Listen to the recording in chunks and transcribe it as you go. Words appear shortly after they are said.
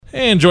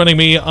And joining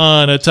me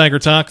on a Tiger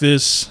Talk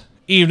this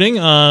evening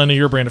on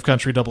your brand of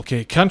country, Double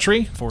K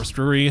Country, Forrest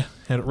Drury,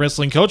 head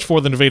wrestling coach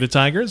for the Nevada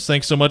Tigers.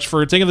 Thanks so much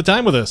for taking the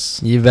time with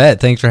us. You bet.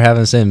 Thanks for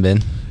having us in,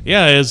 Ben.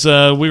 Yeah, as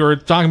we were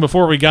talking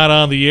before we got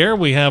on the air,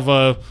 we have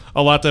a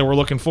lot that we're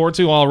looking forward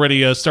to.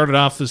 Already started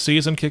off the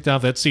season, kicked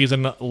off that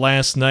season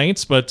last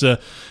night. But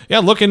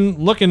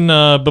looking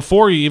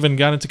before you even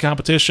got into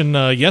competition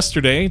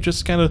yesterday,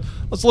 just kind of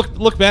let's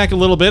look back a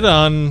little bit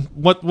on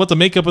what the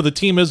makeup of the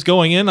team is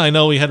going in. I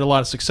know we had a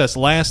lot of success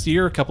last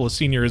year, a couple of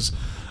seniors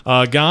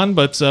gone,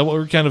 but what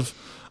we're kind of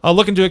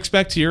looking to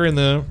expect here in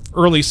the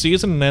early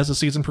season and as the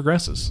season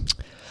progresses.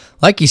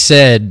 Like you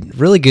said,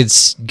 really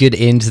good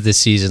end to the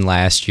season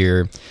last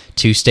year.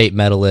 2 state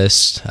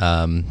medalists,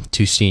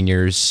 2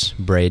 seniors,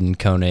 Braden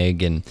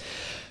Koenig and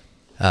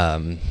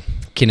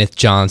Kenneth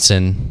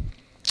Johnson.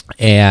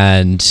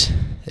 And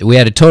we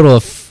had a total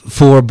of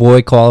 4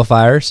 boy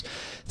qualifiers,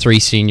 3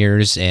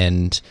 seniors,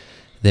 and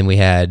then we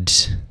had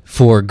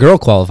 4 girl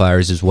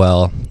qualifiers as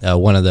well,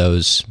 one of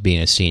those being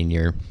a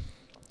senior.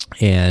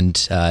 And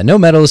no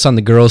medalists on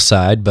the girls'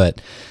 side, but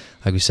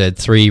like we said,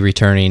 3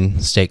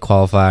 returning state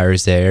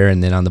qualifiers there,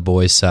 and then on the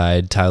boys'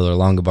 side, Tyler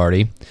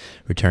Longobardi,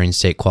 returning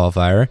state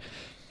qualifier.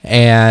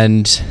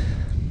 And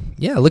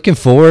yeah, looking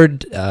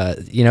forward,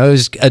 it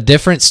was a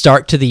different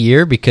start to the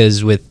year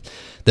because with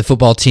the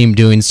football team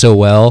doing so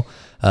well,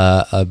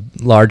 a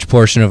large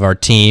portion of our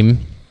team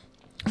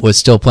was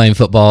still playing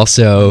football,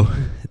 so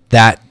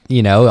that,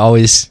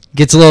 always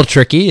gets a little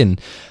tricky,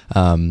 and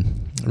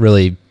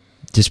really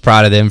just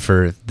proud of them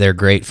for their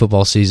great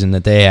football season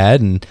that they had,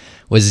 and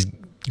was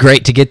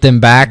great to get them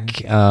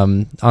back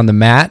on the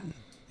mat.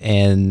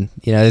 And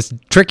it's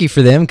tricky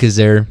for them because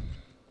they're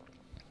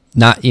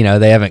not,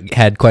 they haven't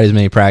had quite as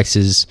many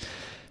practices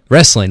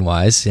wrestling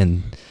wise,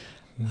 and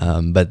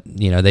but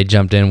they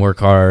jumped in, work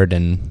hard,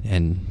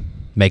 and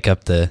make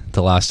up the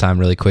lost time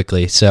really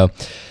quickly. So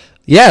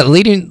yeah,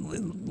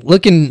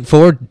 looking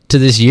forward to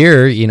this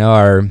year.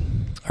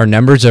 Our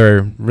numbers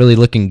are really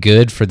looking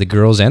good for the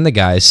girls and the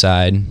guys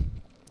side.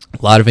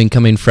 A lot of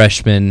incoming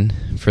freshmen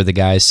for the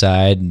guys'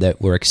 side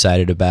that we're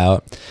excited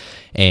about.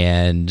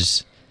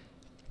 And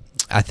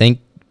I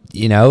think,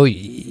 you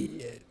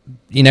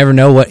never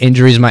know what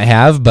injuries might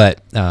have,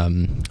 but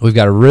we've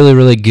got a really,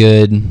 really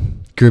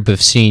good group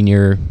of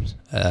senior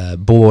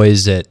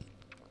boys that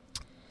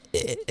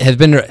has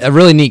been a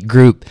really neat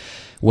group.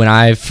 When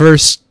I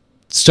first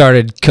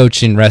started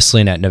coaching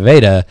wrestling at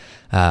Nevada,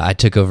 I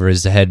took over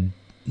as the head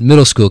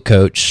middle school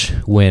coach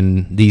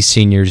when these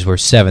seniors were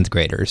 7th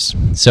graders.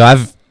 So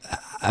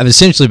I've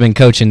essentially been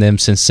coaching them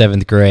since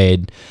 7th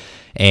grade,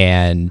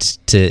 and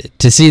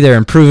to see their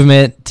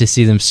improvement, to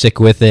see them stick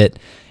with it,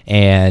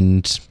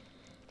 and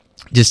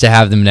just to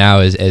have them now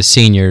as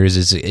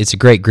seniors, it's a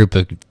great group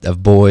of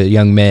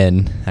young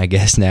men, I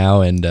guess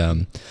now,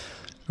 and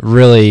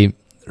really,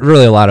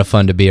 really a lot of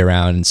fun to be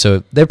around. And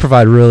so they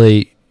provide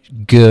really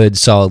good,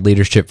 solid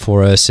leadership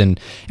for us, and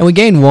we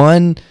gained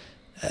one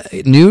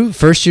new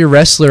first-year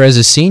wrestler as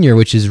a senior,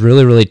 which is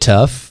really, really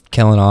tough,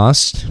 Kellen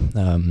Ost.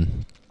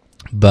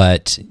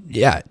 But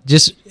yeah,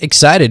 just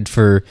excited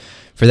for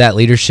that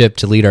leadership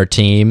to lead our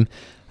team.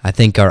 I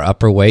think our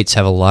upper weights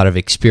have a lot of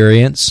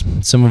experience.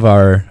 Some of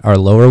our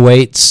lower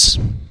weights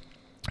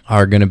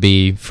are going to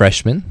be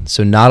freshmen,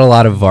 so not a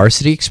lot of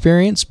varsity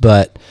experience,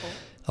 but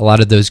a lot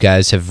of those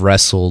guys have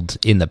wrestled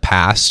in the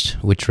past,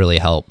 which really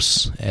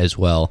helps as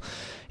well.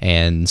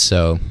 And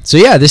so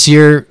yeah, this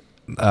year,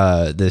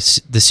 the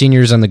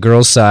seniors on the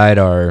girls' side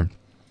are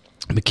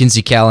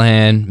Mackenzie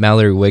Callahan,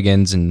 Mallory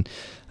Wiggins, and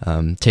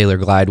Taylor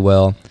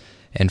Glidewell.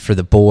 And for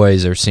the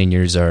boys, our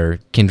seniors are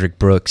Kendrick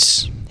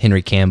Brooks,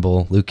 Henry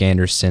Campbell, Luke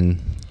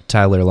Anderson,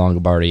 Tyler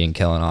Longobardi, and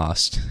Kellen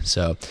Ost.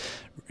 So,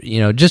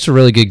 just a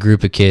really good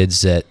group of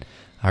kids that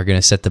are going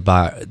to set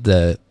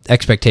the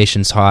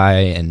expectations high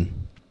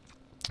and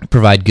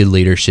provide good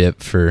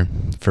leadership for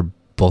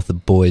both the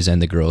boys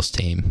and the girls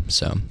team.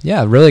 So,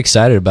 yeah, really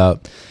excited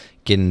about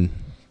getting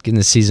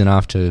the season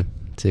off to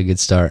a good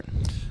start.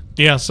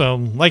 Yeah, so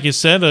like you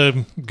said,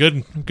 a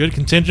good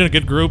contingent, a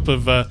good group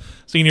of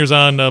seniors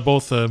on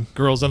both the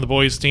girls and the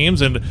boys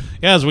teams. And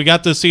yeah, as we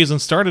got this season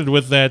started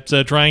with that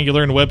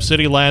triangular in Webb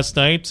City last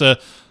night,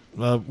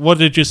 what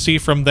did you see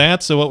from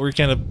that? So what were you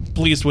kind of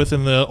pleased with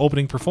in the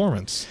opening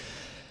performance?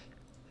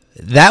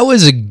 That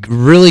was a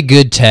really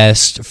good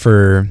test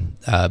for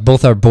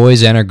both our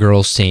boys and our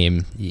girls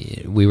team.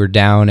 We were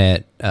down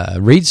at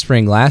Reed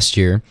Spring last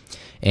year,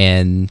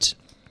 and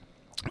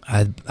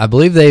I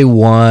believe they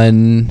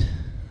won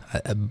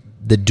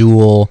the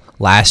duel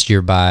last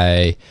year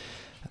by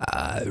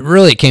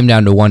really it came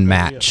down to one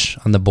match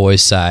on the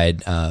boys'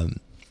 side,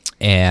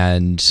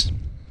 and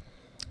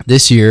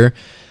this year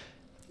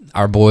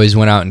our boys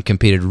went out and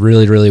competed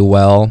really, really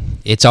well.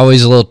 It's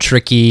always a little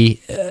tricky.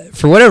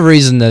 For whatever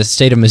reason, the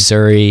state of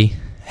Missouri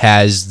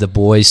has the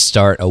boys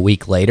start a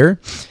week later,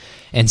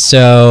 and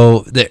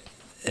so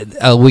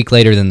a week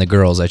later than the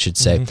girls, I should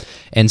say. Mm-hmm.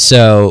 And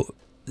so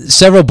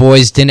several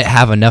boys didn't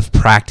have enough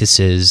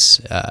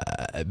practices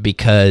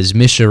because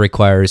MISHA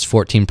requires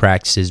 14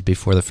 practices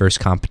before the first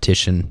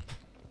competition.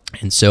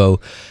 And so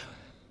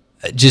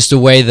just the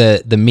way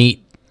the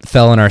meet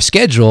fell in our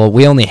schedule,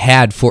 we only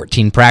had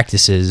 14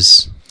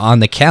 practices on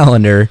the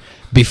calendar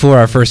before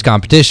our first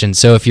competition.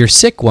 So if you're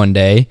sick one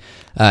day,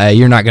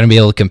 you're not going to be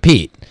able to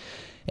compete.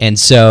 And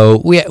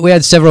so we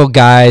had several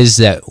guys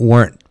that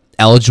weren't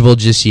eligible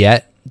just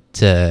yet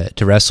to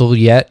wrestle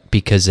yet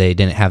because they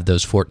didn't have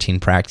those 14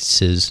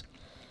 practices.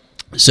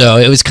 So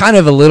it was kind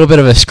of a little bit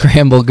of a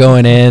scramble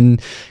going in,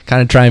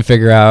 kind of try and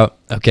figure out,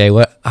 okay,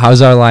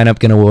 how's our lineup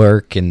going to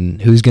work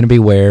and who's going to be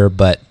where.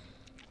 But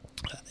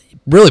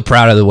really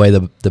proud of the way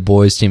the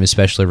boys team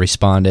especially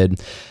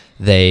responded.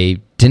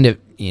 They didn't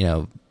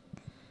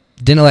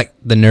let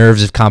the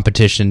nerves of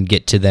competition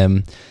get to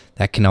them.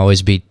 That can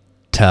always be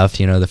tough.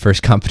 The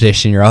first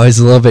competition, you're always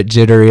a little bit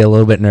jittery, a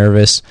little bit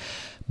nervous.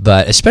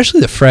 But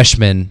especially the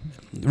freshmen,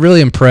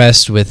 really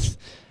impressed with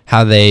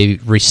how they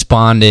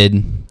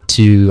responded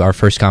to our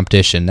first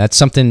competition. That's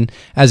something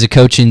as a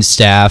coaching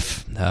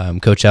staff,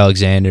 Coach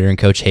Alexander and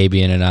Coach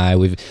Habian and I,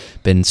 we've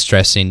been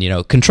stressing,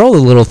 control the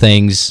little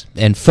things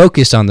and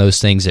focus on those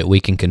things that we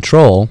can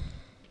control,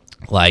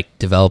 like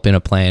developing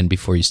a plan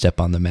before you step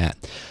on the mat,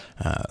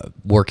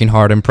 working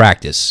hard in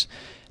practice.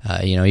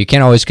 You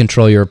can't always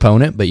control your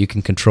opponent, but you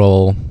can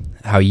control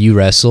how you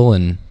wrestle.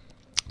 And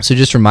so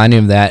just reminding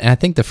them of that. And I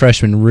think the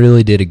freshmen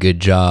really did a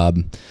good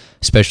job,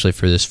 especially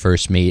for this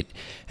first meet.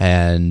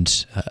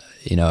 And,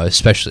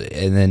 especially,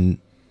 and then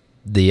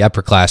the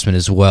upperclassmen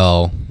as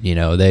well,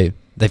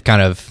 they've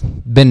kind of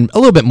been a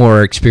little bit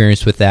more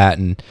experienced with that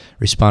and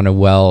responded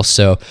well.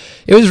 So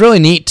it was really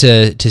neat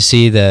to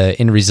see the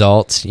end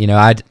result.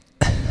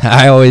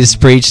 I always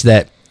preach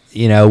that,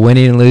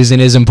 winning and losing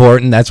is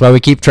important. That's why we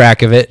keep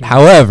track of it.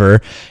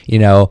 However,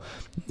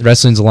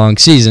 wrestling's a long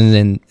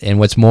season, and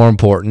what's more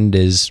important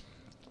is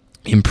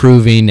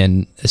improving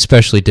and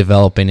especially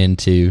developing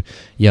into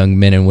young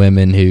men and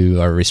women who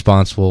are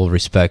responsible,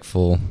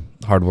 respectful,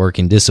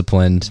 hardworking,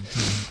 disciplined.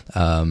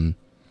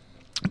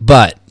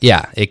 But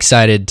yeah,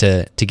 excited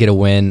to get a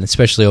win,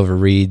 especially over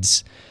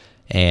Reeds,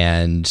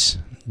 and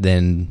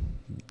then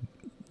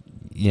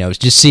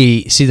just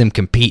see them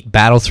compete,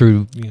 battle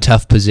through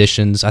tough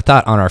positions. I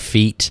thought on our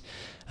feet,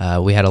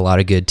 we had a lot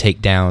of good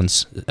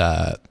takedowns.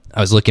 I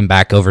was looking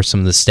back over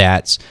some of the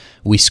stats.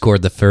 We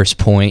scored the first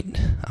point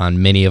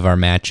on many of our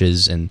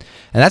matches, and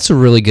that's a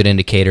really good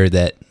indicator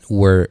that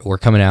we're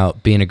coming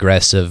out being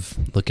aggressive,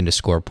 looking to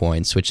score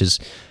points, which is,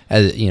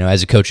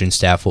 as a coaching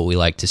staff, what we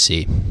like to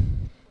see.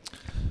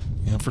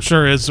 Yeah, for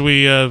sure. As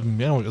we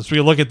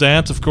look at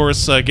that, of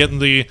course, getting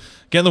the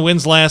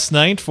wins last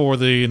night for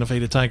the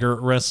Nevada Tiger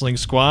Wrestling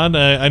Squad.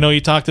 I know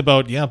you talked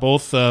about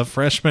both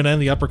freshmen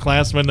and the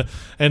upperclassmen,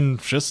 and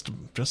just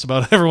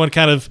about everyone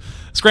kind of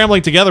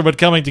scrambling together, but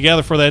coming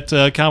together for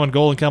that common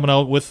goal and coming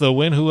out with the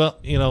win. Who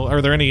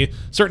are there any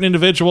certain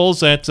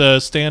individuals that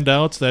stand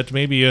out that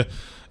maybe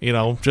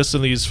just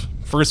in these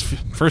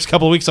first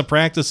couple of weeks of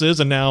practices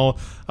and now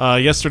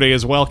yesterday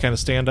as well, kind of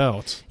stand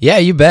out? Yeah,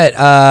 you bet.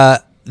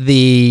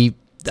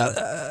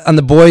 On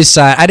the boys'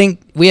 side,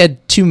 we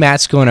had two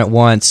mats going at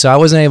once, so I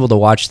wasn't able to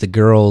watch the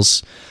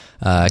girls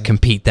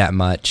compete that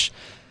much.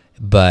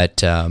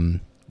 But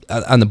on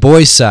the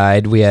boys'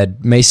 side, we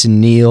had Mason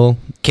Neal,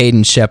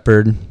 Caden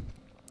Shepard,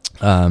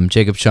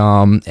 Jacob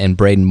Chaum, and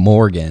Braden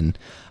Morgan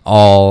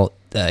all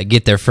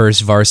get their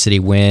first varsity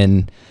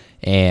win,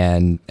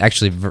 and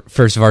actually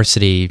first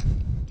varsity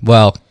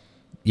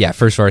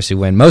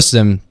win. Most of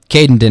them,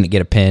 Caden didn't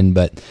get a pin,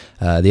 but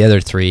the other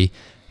three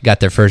got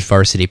their first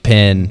varsity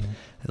pin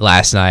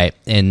last night,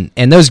 and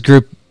those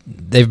group,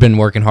 they've been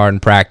working hard in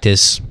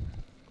practice.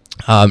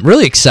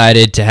 Really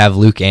excited to have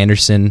Luke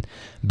Anderson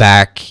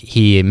back.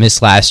 He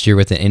missed last year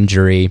with an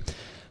injury,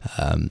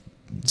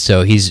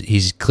 so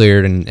he's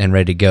cleared and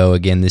ready to go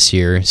again this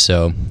year.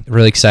 So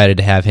really excited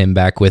to have him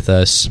back with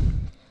us.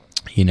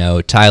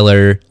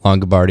 Tyler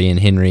Longobardi and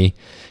Henry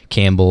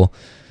Campbell,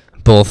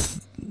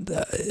 both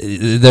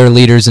they're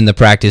leaders in the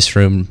practice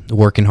room,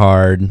 working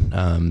hard,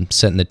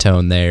 setting the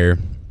tone there.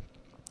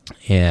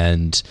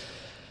 And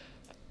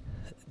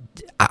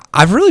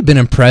I've really been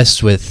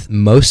impressed with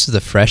most of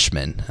the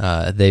freshmen.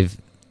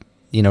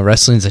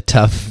 Wrestling's a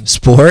tough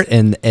sport,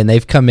 and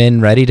they've come in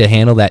ready to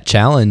handle that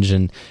challenge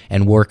and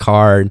work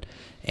hard,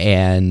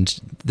 and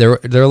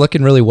they're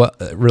looking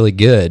really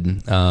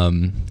good.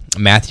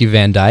 Matthew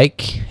Van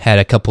Dyke had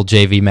a couple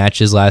JV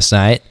matches last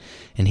night,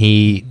 and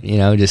he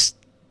just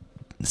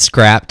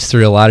scrapped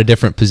through a lot of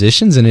different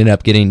positions and ended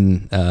up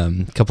getting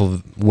a couple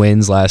of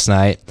wins last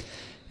night.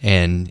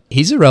 And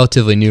he's a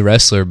relatively new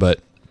wrestler, but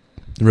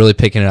really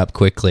picking it up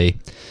quickly.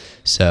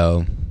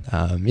 So,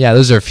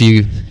 those are a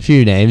few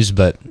names,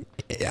 but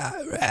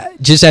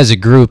just as a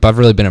group, I've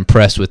really been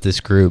impressed with this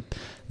group.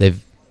 They've,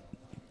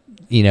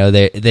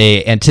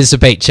 they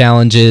anticipate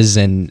challenges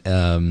and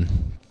kind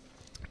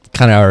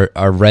of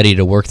are ready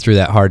to work through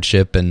that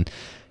hardship and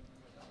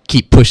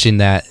keep pushing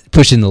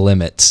the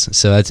limits.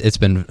 So it's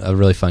been a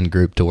really fun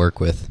group to work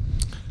with.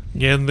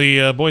 Yeah, and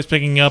the boys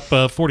picking up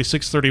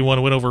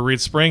 46-31 win over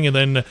Reed Spring, and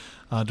then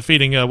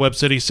defeating Webb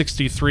City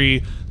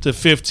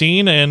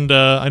 63-15. And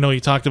I know you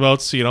talked about,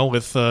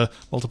 with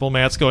multiple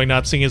mats going,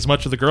 not seeing as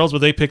much of the girls, but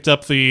they picked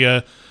up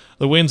the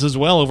wins as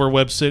well over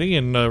Webb City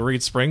and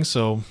Reed Spring.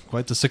 So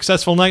quite the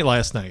successful night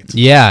last night.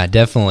 Yeah,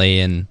 definitely,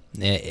 and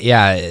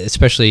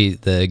especially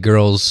the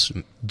girls'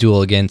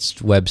 duel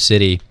against Webb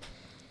City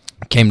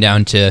came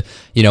down to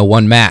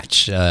one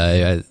match,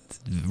 a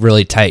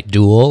really tight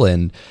duel,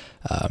 and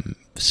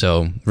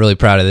so really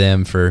proud of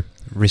them for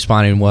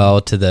responding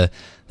well to the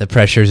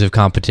pressures of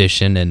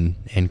competition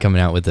and coming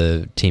out with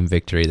a team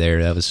victory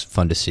there. That was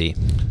fun to see.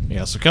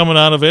 Yeah, so coming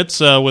out of it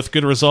with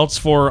good results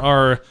for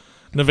our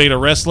Nevada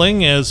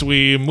Wrestling as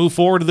we move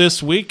forward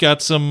this week.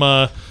 Got some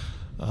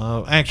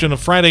action of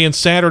Friday and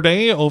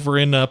Saturday over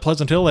in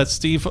Pleasant Hill at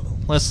Steve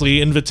Leslie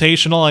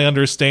Invitational, I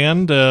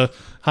understand.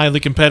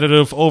 Highly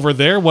competitive over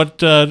there.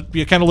 What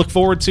you kind of look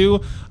forward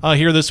to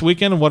here this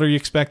weekend, and what are you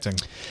expecting?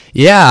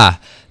 Yeah,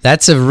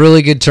 that's a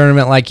really good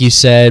tournament, like you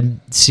said.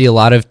 See a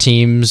lot of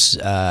teams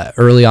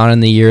early on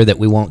in the year that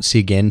we won't see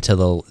again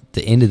until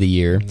the end of the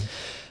year,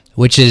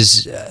 which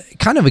is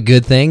kind of a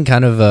good thing,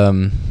 kind of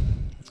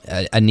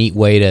a neat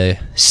way to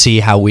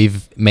see how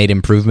we've made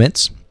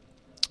improvements.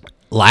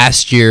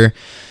 Last year,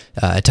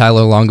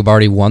 Tyler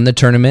Longobardi won the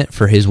tournament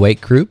for his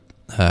weight group,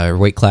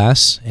 weight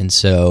class, and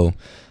so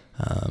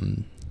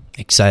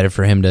excited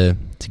for him to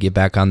get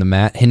back on the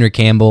mat. Henry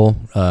Campbell,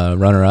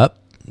 runner-up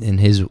in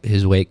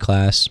his weight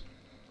class,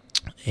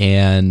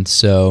 and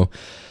so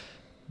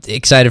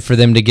excited for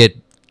them to get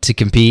to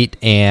compete,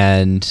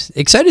 and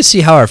excited to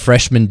see how our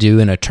freshmen do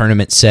in a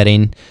tournament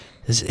setting.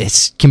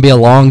 It can be a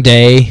long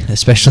day,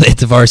 especially at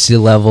the varsity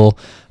level,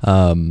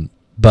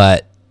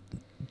 but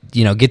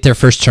get their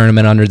first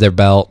tournament under their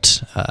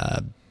belt.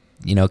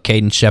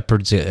 Caden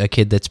Shepard's a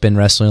kid that's been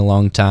wrestling a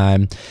long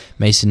time.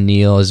 Mason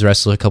Neal has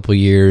wrestled a couple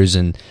years,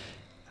 and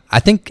I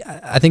think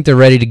they're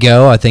ready to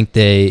go. I think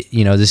they,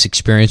 this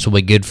experience will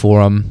be good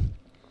for them.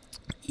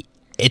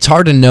 It's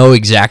hard to know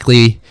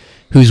exactly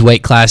whose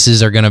weight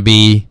classes are going to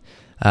be,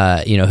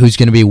 who's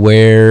going to be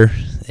where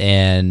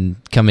and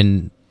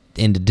coming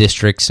into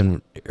districts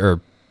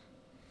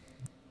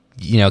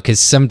because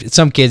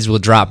some kids will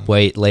drop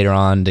weight later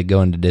on to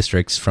go into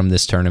districts from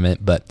this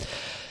tournament, but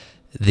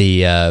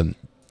the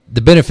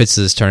benefits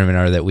of this tournament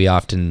are that we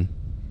often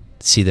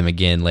see them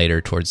again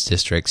later towards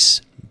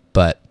districts.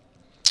 But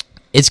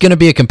it's going to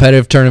be a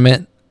competitive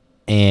tournament,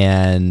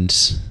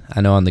 and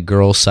I know on the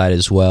girls' side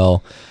as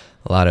well,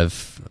 a lot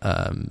of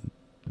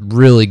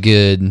really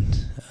good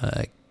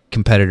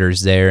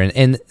competitors there,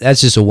 and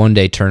that's just a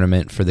one-day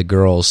tournament for the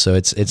girls, so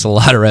it's a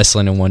lot of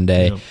wrestling in one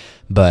day. Yep.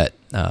 But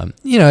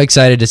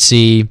excited to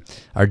see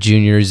our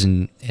juniors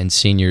and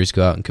seniors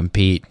go out and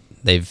compete.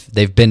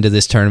 They've been to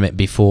this tournament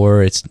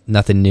before. It's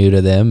nothing new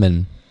to them,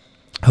 and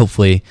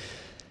hopefully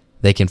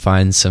they can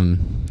find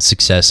some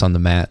success on the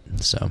mat.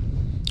 So,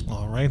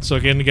 all right. So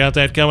again, you got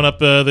that coming up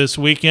this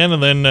weekend,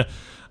 and then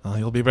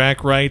you'll be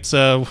back with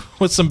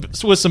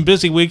some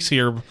busy weeks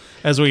here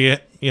as we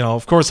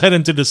of course head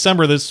into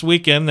December this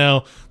weekend.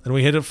 Now then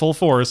we hit it full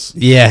force.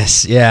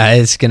 Yes, yeah,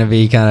 it's going to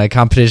be kind of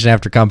competition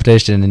after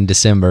competition in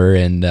December,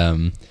 and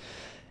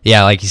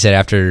like you said,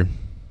 after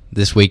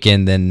this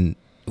weekend, then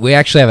we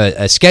actually have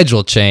a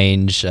schedule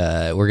change.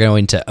 We're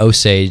going to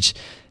Osage.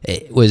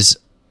 It was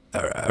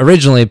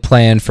originally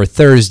planned for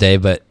Thursday,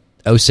 but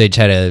Osage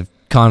had a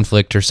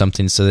conflict or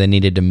something, so they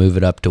needed to move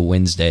it up to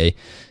Wednesday.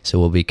 So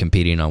we'll be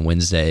competing on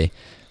Wednesday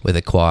with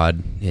a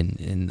quad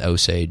in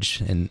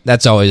Osage, and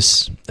that's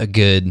always a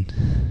good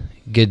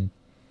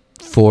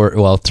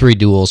 3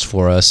 duels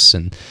for us,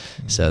 and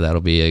so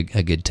that'll be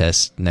a good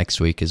test next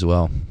week as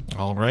well.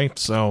 All right,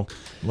 so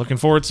looking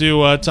forward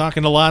to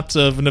talking a lot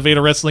of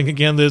Nevada wrestling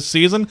again this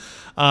season.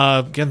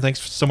 Again,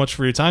 thanks so much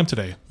for your time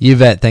today. You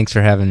bet. Thanks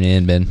for having me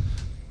in, Ben.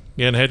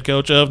 Again, head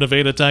coach of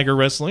Nevada Tiger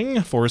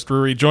Wrestling, Forrest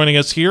Drury, joining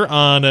us here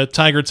on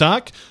Tiger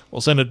Talk.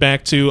 We'll send it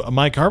back to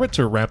Mike Harbert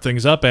to wrap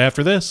things up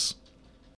after this.